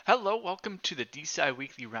Hello, welcome to the DSci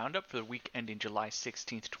Weekly Roundup for the week ending July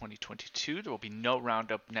 16th, 2022. There will be no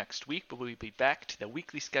roundup next week, but we'll be back to the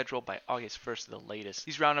weekly schedule by August 1st at the latest.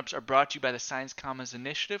 These roundups are brought to you by the Science Commons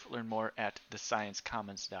Initiative. Learn more at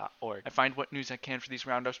thesciencecommons.org. I find what news I can for these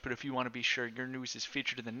roundups, but if you want to be sure your news is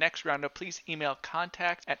featured in the next roundup, please email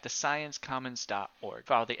contact@thesciencecommons.org.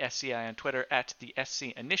 Follow the SCI on Twitter at the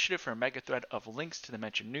SC Initiative for a mega thread of links to the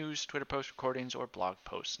mentioned news, Twitter posts, recordings, or blog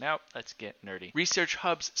posts. Now, let's get nerdy. Research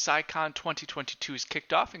Hub's SciCon 2022 is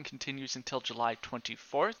kicked off and continues until July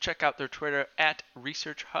 24th. Check out their Twitter at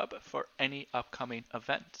Research Hub for any upcoming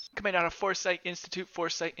events. Coming out of Foresight Institute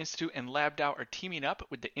and LabDAO are teaming up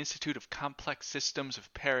with the Institute of Complex Systems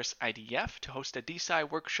of Paris IDF to host a DSci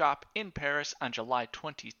workshop in Paris on July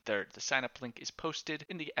 23rd. The sign-up link is posted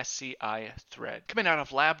in the SCI thread. Coming out of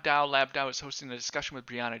LabDAO is hosting a discussion with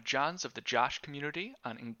Brianna Johns of the Josh community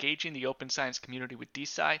on engaging the open science community with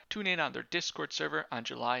DSci. Tune in on their Discord server on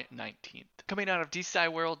July 19th. Coming out of DSci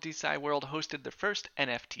World hosted the first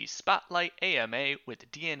NFT Spotlight AMA with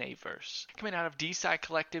DNAverse. Coming out of DSci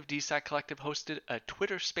Collective hosted a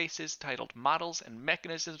Twitter Spaces titled Models and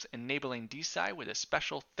Mechanisms Enabling DSci with a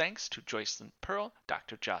special thanks to Joycelyn Pearl,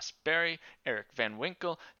 Dr. Joss Berry, Eric Van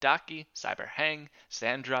Winkle, Daki, Cyber Hang,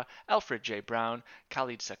 Sandra, Alfred J. Brown,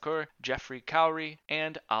 Khalid Sakur, Jeffrey Cowrie,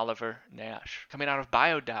 and Oliver Nash. Coming out of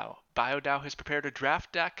BioDAO has prepared a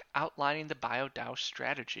draft deck outlining the BioDAO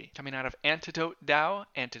strategy. Coming out of Antidote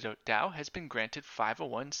DAO has been granted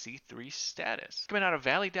 501c3 status. Coming out of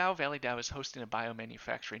ValleyDAO is hosting a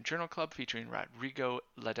biomanufacturing journal club featuring Rodrigo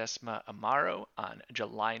Ledesma Amaro on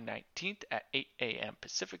July 19th at 8 a.m.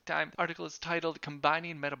 Pacific Time. The article is titled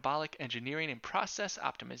Combining Metabolic Engineering and Process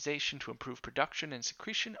Optimization to Improve Production and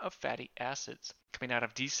Secretion of Fatty Acids. Coming out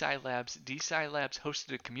of DSci Labs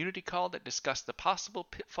hosted a community call that discussed the possible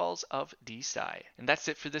pitfalls of DSci. And that's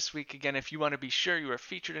it for this week. Again, if you want to be sure you are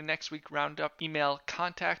featured in next week's roundup, email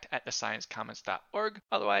contact@thesciencecommons.org.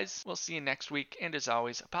 Otherwise, we'll see you next week. And as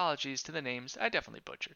always, apologies to the names I definitely butchered.